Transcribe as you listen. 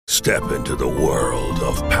Step into the world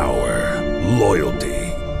of power, loyalty,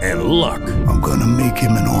 and luck. I'm gonna make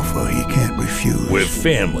him an offer he can't refuse. With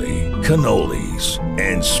family, cannolis,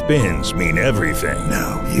 and spins mean everything.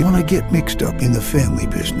 Now, you wanna get mixed up in the family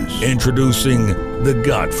business. Introducing The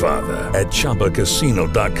Godfather at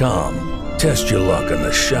ChumbaCasino.com. Test your luck in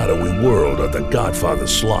the shadowy world of The Godfather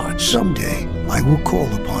slot. Someday, I will call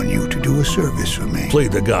upon you to do a service for me. Play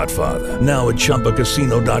The Godfather now at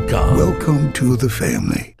ChumbaCasino.com. Welcome to the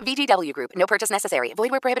family. VGW Group. No purchase necessary. Void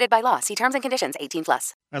where prohibited by law. See terms and conditions. 18+. All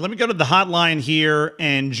right, let me go to the hotline here,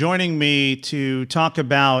 and joining me to talk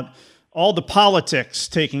about all the politics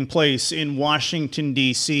taking place in Washington,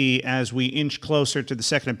 D.C. as we inch closer to the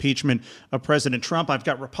second impeachment of President Trump. I've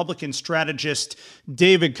got Republican strategist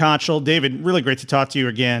David Kochel. David, really great to talk to you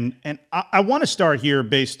again. And I want to start here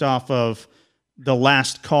based off of the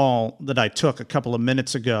last call that I took a couple of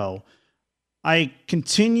minutes ago. I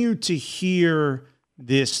continue to hear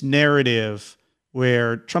this narrative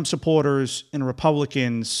where Trump supporters and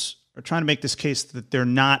Republicans are trying to make this case that they're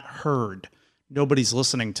not heard. Nobody's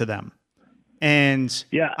listening to them. And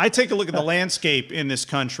I take a look at the landscape in this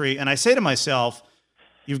country, and I say to myself,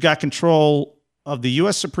 you've got control of the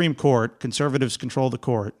U.S. Supreme Court. Conservatives control the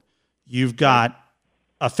court. You've got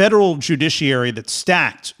a federal judiciary that's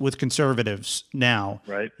stacked with conservatives now.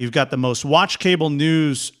 Right. You've got the most watched cable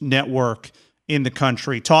news network in the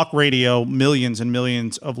country, talk radio, millions and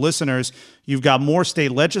millions of listeners. You've got more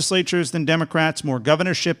state legislatures than Democrats, more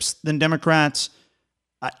governorships than Democrats.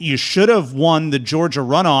 You should have won the Georgia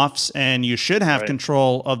runoffs, and you should have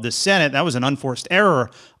control of the Senate. That was an unforced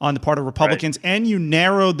error on the part of Republicans. And you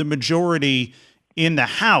narrowed the majority in the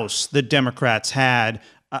House that Democrats had.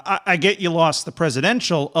 I get you lost the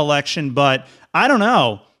presidential election, but I don't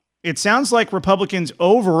know. It sounds like Republicans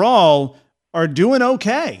overall are doing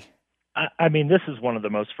okay. I mean, this is one of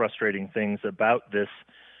the most frustrating things about this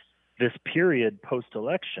period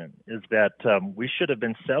post-election is that we should have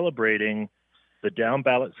been celebrating the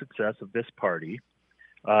down-ballot success of this party.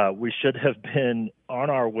 We should have been on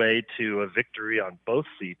our way to a victory on both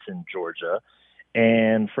seats in Georgia.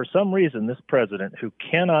 And for some reason, this president, who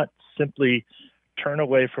cannot simply turn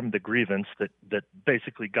away from the grievance that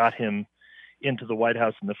basically got him into the White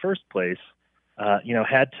House in the first place,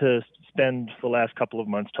 had to spend the last couple of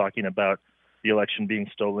months talking about the election being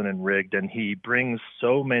stolen and rigged. And he brings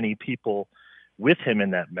so many people with him in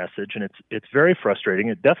that message, and it's very frustrating.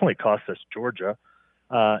 It definitely cost us Georgia,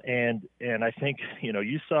 and I think if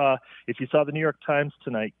you saw the New York Times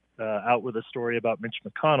tonight out with a story about Mitch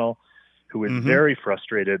McConnell, who is very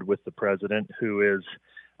frustrated with the president, who is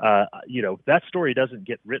that story doesn't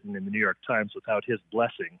get written in the New York Times without his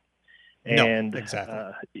blessing, and no,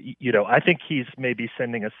 exactly. I think he's maybe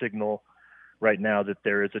sending a signal right now that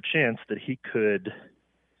there is a chance that he could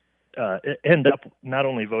end up not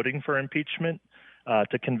only voting for impeachment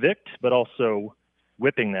to convict, but also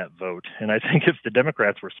whipping that vote. And I think if the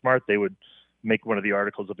Democrats were smart, they would make one of the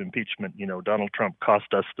articles of impeachment, Donald Trump cost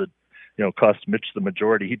Mitch the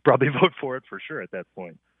majority. He'd probably vote for it for sure at that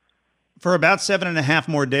point. For about 7.5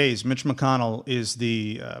 more days, Mitch McConnell is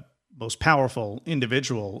the most powerful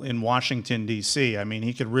individual in Washington, D.C. I mean,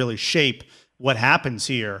 he could really shape what happens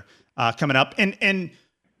here coming up. And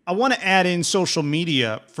I want to add in social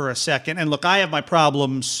media for a second. And look, I have my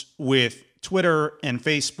problems with Twitter and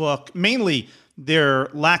Facebook, mainly their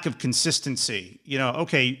lack of consistency.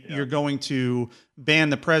 You're going to ban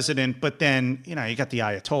the president, but then, you got the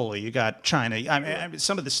Ayatollah, you got China. I mean,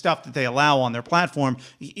 some of the stuff that they allow on their platform,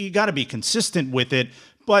 you got to be consistent with it.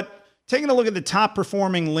 But taking a look at the top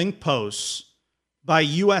performing link posts by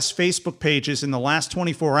U.S. Facebook pages in the last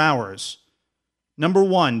 24 hours, Number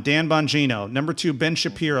 1, Dan Bongino. Number 2, Ben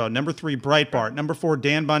Shapiro. Number 3, Breitbart. Number 4,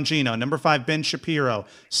 Dan Bongino. Number 5, Ben Shapiro.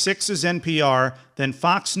 6 is NPR. Then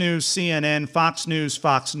Fox News, CNN, Fox News,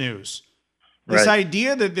 Fox News. This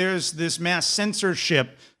idea that there's this mass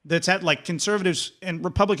censorship that's at like conservatives and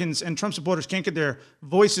Republicans and Trump supporters can't get their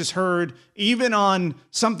voices heard, even on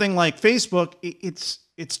something like Facebook,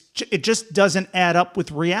 it just doesn't add up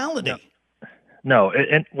with reality. No,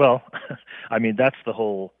 I mean, that's the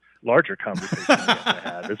whole larger conversation we have to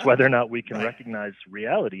have, is whether or not we can recognize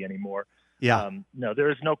reality anymore. No,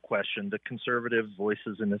 there is no question the conservative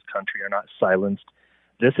voices in this country are not silenced.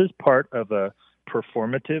 This is part of a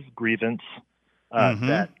performative grievance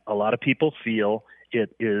that a lot of people feel.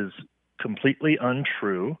 It is completely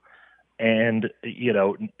untrue. And,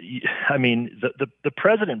 I mean, the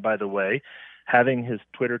president, by the way, having his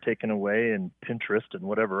Twitter taken away and Pinterest and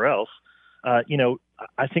whatever else,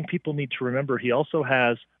 I think people need to remember he also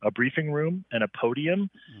has a briefing room and a podium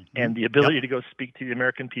and the ability to go speak to the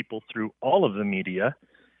American people through all of the media.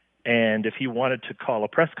 And if he wanted to call a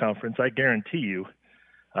press conference, I guarantee you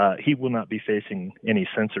he will not be facing any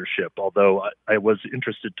censorship. Although I was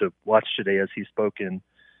interested to watch today as he spoke in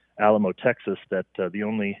Alamo, Texas, that the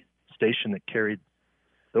only station that carried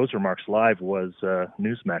those remarks live was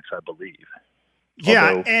Newsmax, I believe. Yeah,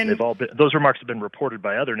 although and those remarks have been reported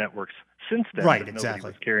by other networks since then. Right, but exactly.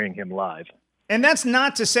 Nobody was carrying him live. And that's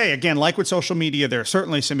not to say, again, like with social media, there are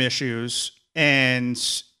certainly some issues. And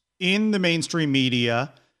in the mainstream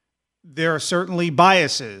media, there are certainly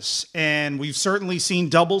biases. And we've certainly seen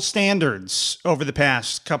double standards over the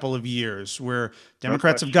past couple of years where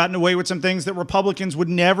Democrats have gotten away with some things that Republicans would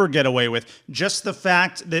never get away with. Just the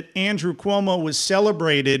fact that Andrew Cuomo was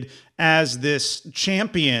celebrated as this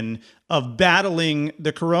champion of battling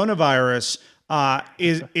the coronavirus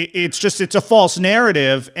it's a false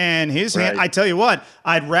narrative. And his Right. I tell you what,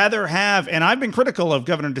 I'd rather have, and I've been critical of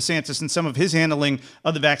Governor DeSantis and some of his handling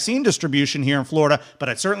of the vaccine distribution here in Florida, but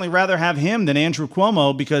I'd certainly rather have him than Andrew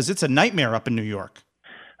Cuomo because it's a nightmare up in New York.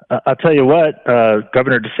 I'll tell you what,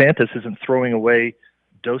 Governor DeSantis isn't throwing away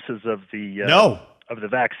doses of the of the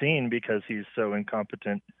vaccine because he's so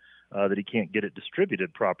incompetent that he can't get it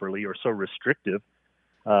distributed properly, or so restrictive.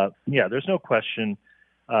 Yeah, there's no question.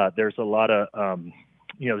 There's a lot of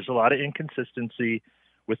there's a lot of inconsistency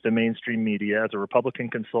with the mainstream media. As a Republican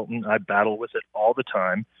consultant, I battle with it all the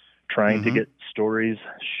time, trying to get stories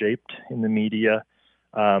shaped in the media.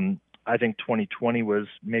 I think 2020 was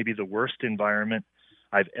maybe the worst environment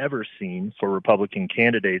I've ever seen for Republican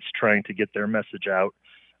candidates trying to get their message out.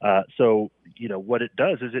 So, what it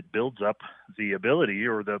does is it builds up the ability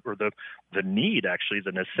or the need, actually,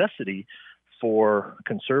 the necessity for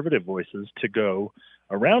conservative voices to go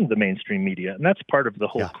around the mainstream media. And that's part of the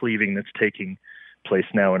whole cleaving that's taking place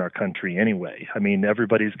now in our country anyway. I mean,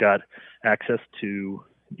 everybody's got access to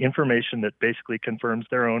information that basically confirms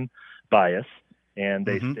their own bias, and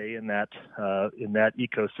they stay in that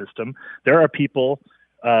ecosystem. There are people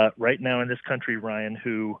right now in this country, Ryan,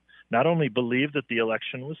 who not only believe that the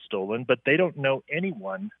election was stolen, but they don't know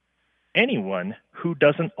anyone who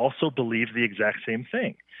doesn't also believe the exact same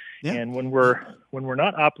thing. Yeah. And when we're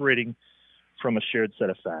not operating from a shared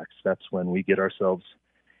set of facts, that's when we get ourselves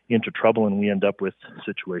into trouble, and we end up with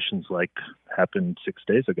situations like happened 6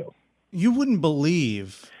 days ago. You wouldn't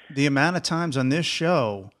believe the amount of times on this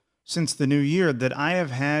show since the new year that I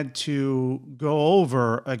have had to go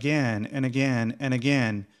over again and again and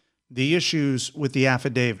again the issues with the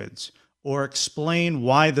affidavits, or explain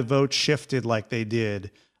why the vote shifted like they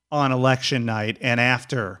did on election night and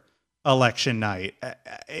after election night.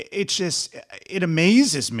 It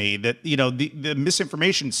amazes me that, the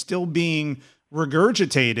misinformation still being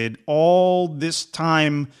regurgitated all this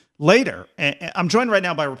time later. And I'm joined right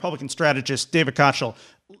now by Republican strategist David Kochel.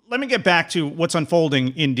 Let me get back to what's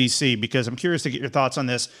unfolding in D.C. because I'm curious to get your thoughts on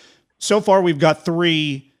this. So far, we've got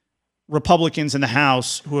 3 Republicans in the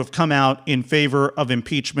House who have come out in favor of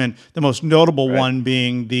impeachment, the most notable one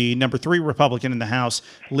being the number 3 Republican in the House,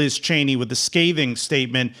 Liz Cheney, with the scathing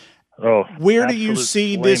statement. Oh, where do you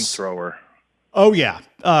see this? Flamethrower. Oh, yeah.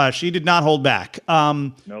 She did not hold back.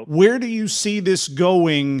 Nope. Where do you see this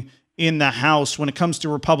going in the House when it comes to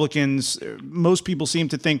Republicans? Most people seem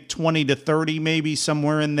to think 20 to 30, maybe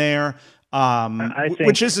somewhere in there, I think,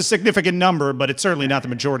 which is a significant number, but it's certainly not the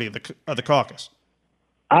majority of the caucus.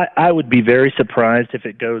 I would be very surprised if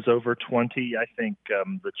it goes over 20. I think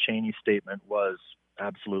the Cheney statement was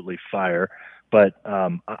absolutely fire. But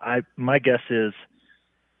my guess is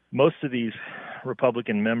most of these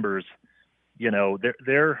Republican members,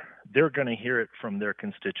 they're going to hear it from their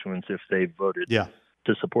constituents if they voted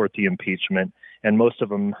to support the impeachment. And most of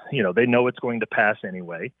them, they know it's going to pass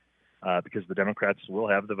anyway because the Democrats will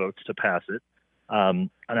have the votes to pass it. And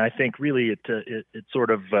I think really it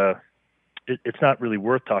sort of it's not really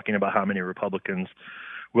worth talking about how many Republicans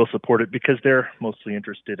will support it because they're mostly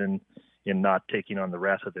interested in not taking on the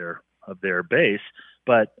wrath of their base.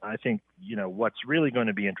 But I think, what's really going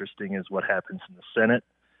to be interesting is what happens in the Senate.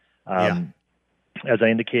 As I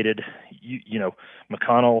indicated,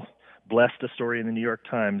 McConnell blessed a story in the New York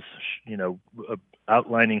Times,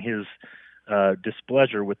 outlining his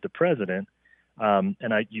displeasure with the president. And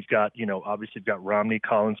you've got Romney,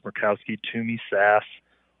 Collins, Murkowski, Toomey, Sass,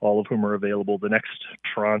 all of whom are available. The next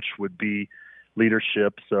tranche would be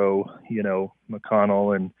leadership. So,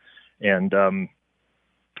 McConnell and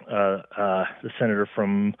the senator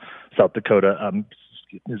from South Dakota,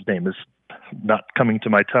 his name is not coming to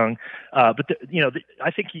my tongue. But I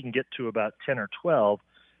think he can get to about 10 or 12.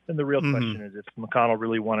 And the real question is if McConnell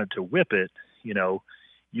really wanted to whip it,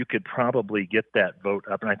 you could probably get that vote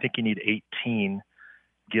up. And I think you need 18,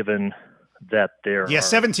 given that there are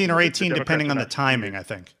 17 or 18, depending on the timing, I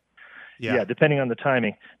think. Yeah, depending on the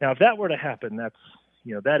timing. Now, if that were to happen, that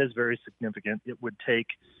is very significant. It would take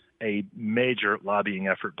a major lobbying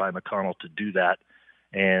effort by McConnell to do that.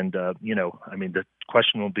 And, the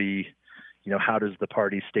question will be, how does the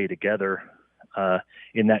party stay together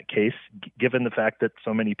in that case, given the fact that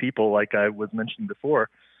so many people, like I was mentioning before,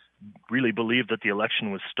 really believe that the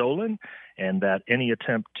election was stolen and that any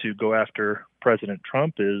attempt to go after President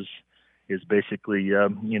Trump is basically,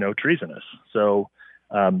 treasonous. So,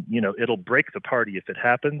 it'll break the party if it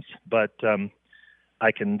happens, but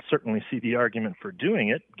I can certainly see the argument for doing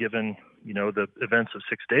it, given, the events of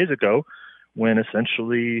 6 days ago, when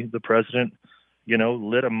essentially the president,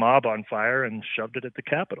 lit a mob on fire and shoved it at the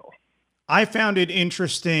Capitol. I found it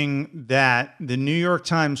interesting that the New York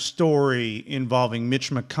Times story involving Mitch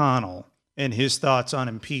McConnell and his thoughts on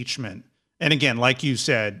impeachment, and again, like you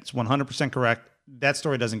said, it's 100% correct. That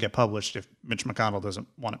story doesn't get published if Mitch McConnell doesn't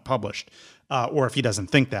want it published, or if he doesn't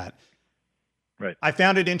think that. Right. I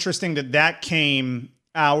found it interesting that came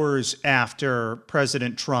hours after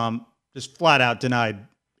President Trump just flat out denied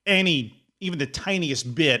even the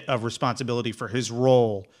tiniest bit of responsibility for his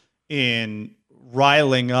role in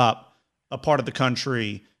riling up a part of the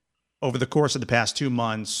country over the course of the past 2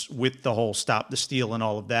 months with the whole Stop the Steal and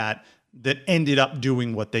all of that ended up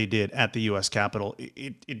doing what they did at the U.S. Capitol.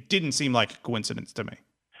 It didn't seem like a coincidence to me.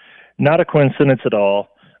 Not a coincidence at all.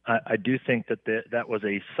 I do think that was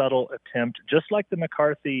a subtle attempt, just like the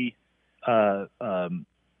McCarthy kind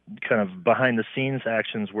of behind-the-scenes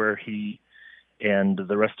actions where he and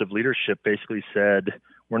the rest of leadership basically said,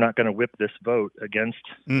 we're not going to whip this vote against,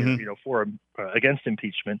 against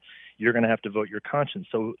impeachment. You're going to have to vote your conscience.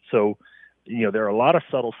 So, there are a lot of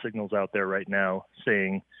subtle signals out there right now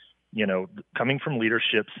saying, coming from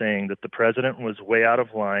leadership saying that the president was way out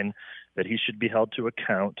of line, that he should be held to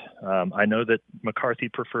account. I know that McCarthy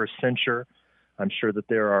prefers censure. I'm sure that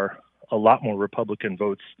there are a lot more Republican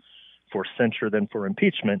votes for censure than for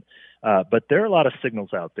impeachment. But there are a lot of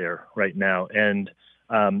signals out there right now. And,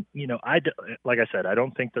 like I said, I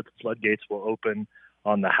don't think that the floodgates will open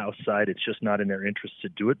on the House side. It's just not in their interest to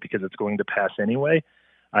do it because it's going to pass anyway.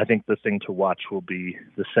 I think the thing to watch will be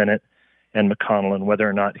the Senate and McConnell and whether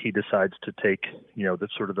or not he decides to take,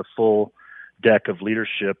 the full deck of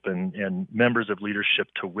leadership and members of leadership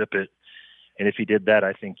to whip it. And if he did that,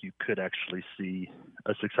 I think you could actually see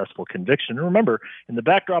a successful conviction. And remember, in the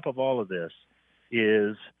backdrop of all of this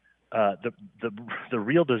is the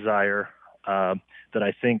real desire that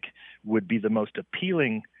I think would be the most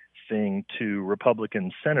appealing thing to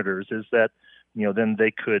Republican senators is that, then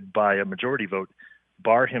they could, by a majority vote,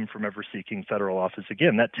 bar him from ever seeking federal office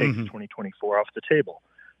again. That takes 2024 off the table.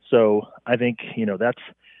 So I think,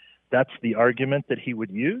 that's the argument that he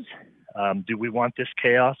would use. Do we want this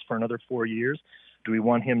chaos for another 4 years? Do we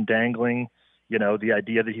want him dangling, the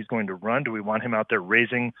idea that he's going to run? Do we want him out there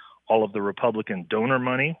raising all of the Republican donor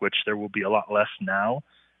money, which there will be a lot less now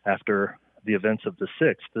after the events of the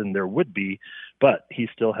 6th than there would be, but he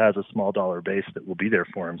still has a small dollar base that will be there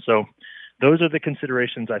for him. So those are the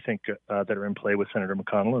considerations I think that are in play with Senator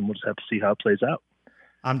McConnell, and we'll just have to see how it plays out.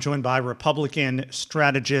 I'm joined by Republican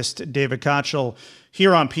strategist David Kochel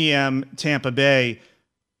here on PM Tampa Bay.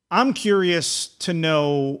 I'm curious to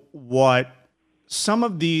know what some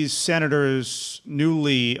of these senators,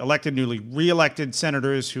 newly reelected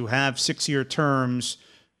senators who have 6-year terms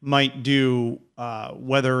might do,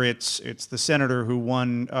 whether it's the senator who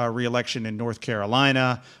won re-election in North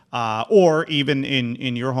Carolina, or even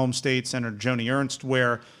in your home state, Senator Joni Ernst,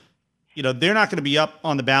 where they're not going to be up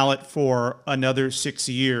on the ballot for another 6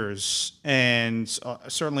 years, and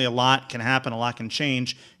certainly a lot can happen, a lot can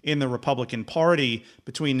change in the Republican Party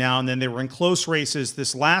between now and then. They were in close races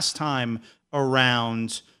this last time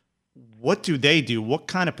around. What do they do? What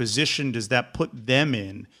kind of position does that put them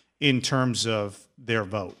in terms of their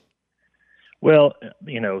vote? Well,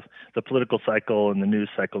 the political cycle and the news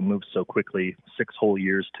cycle moves so quickly, 6 whole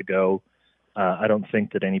years to go. I don't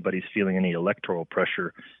think that anybody's feeling any electoral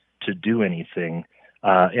pressure to do anything.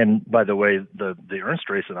 And by the way, the Ernst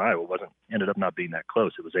race in Iowa ended up not being that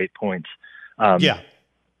close. It was 8 points.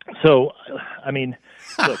 So,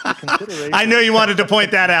 look, the consideration. I know you wanted to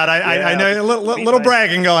point that out. I know a little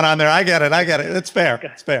bragging going on there. I get it. It's fair.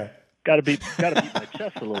 It's fair. Got to beat my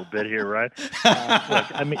chest a little bit here, right?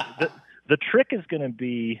 Look, the trick is going to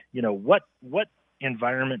be, what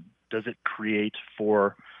environment does it create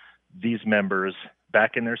for these members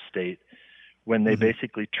back in their state when they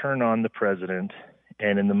basically turn on the president,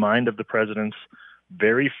 and in the mind of the president's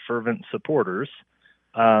very fervent supporters,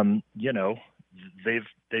 they've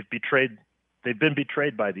been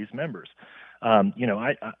betrayed by these members.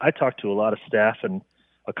 I talked to a lot of staff and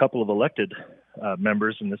a couple of elected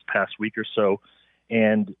members in this past week or so.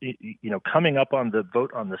 And, coming up on the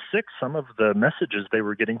vote on the 6th, some of the messages they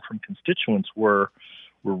were getting from constituents were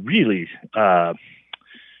really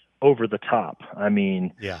over the top. I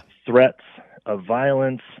mean, threats of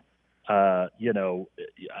violence, we're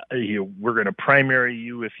going to primary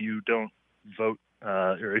you if you don't vote,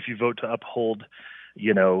 or if you vote to uphold,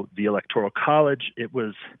 the Electoral College. It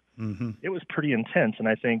was pretty intense. And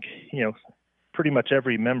I think, pretty much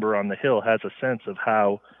every member on the Hill has a sense of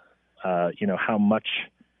how much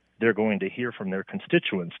they're going to hear from their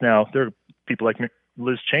constituents. Now, there are people like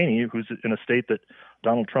Liz Cheney, who's in a state that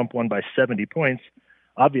Donald Trump won by 70 points.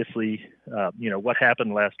 Obviously, what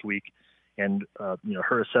happened last week and,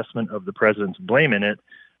 her assessment of the president's blame in it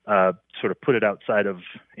sort of put it outside of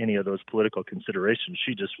any of those political considerations.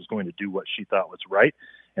 She just was going to do what she thought was right,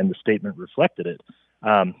 and the statement reflected it.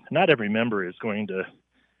 Not every member is going to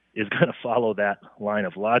follow that line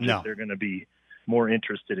of logic. No. They're going to be more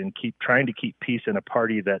interested in trying to keep peace in a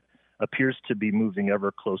party that appears to be moving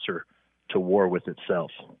ever closer to war with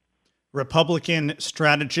itself. Republican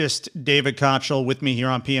strategist David Kochel with me here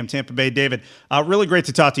on PM Tampa Bay. David, really great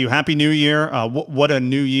to talk to you. Happy New Year. What a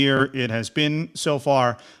new year it has been so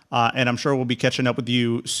far. And I'm sure we'll be catching up with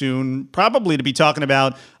you soon, probably to be talking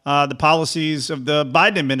about the policies of the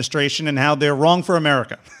Biden administration and how they're wrong for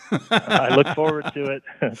America. I look forward to it.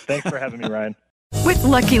 Thanks for having me, Ryan. With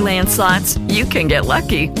Lucky Land Slots, you can get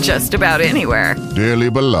lucky just about anywhere. Dearly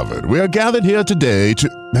beloved, we are gathered here today to...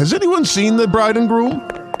 Has anyone seen the bride and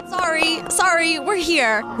groom? Sorry, we're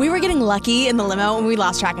here. We were getting lucky in the limo and we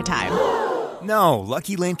lost track of time. No,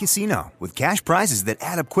 Lucky Land Casino, with cash prizes that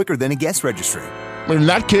add up quicker than a guest registry. In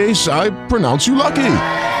that case, I pronounce you lucky.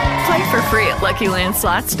 Play for free at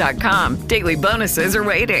LuckyLandSlots.com. Daily bonuses are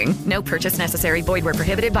waiting. No purchase necessary. Void where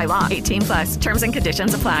prohibited by law. 18+. Terms and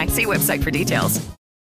conditions apply. See website for details.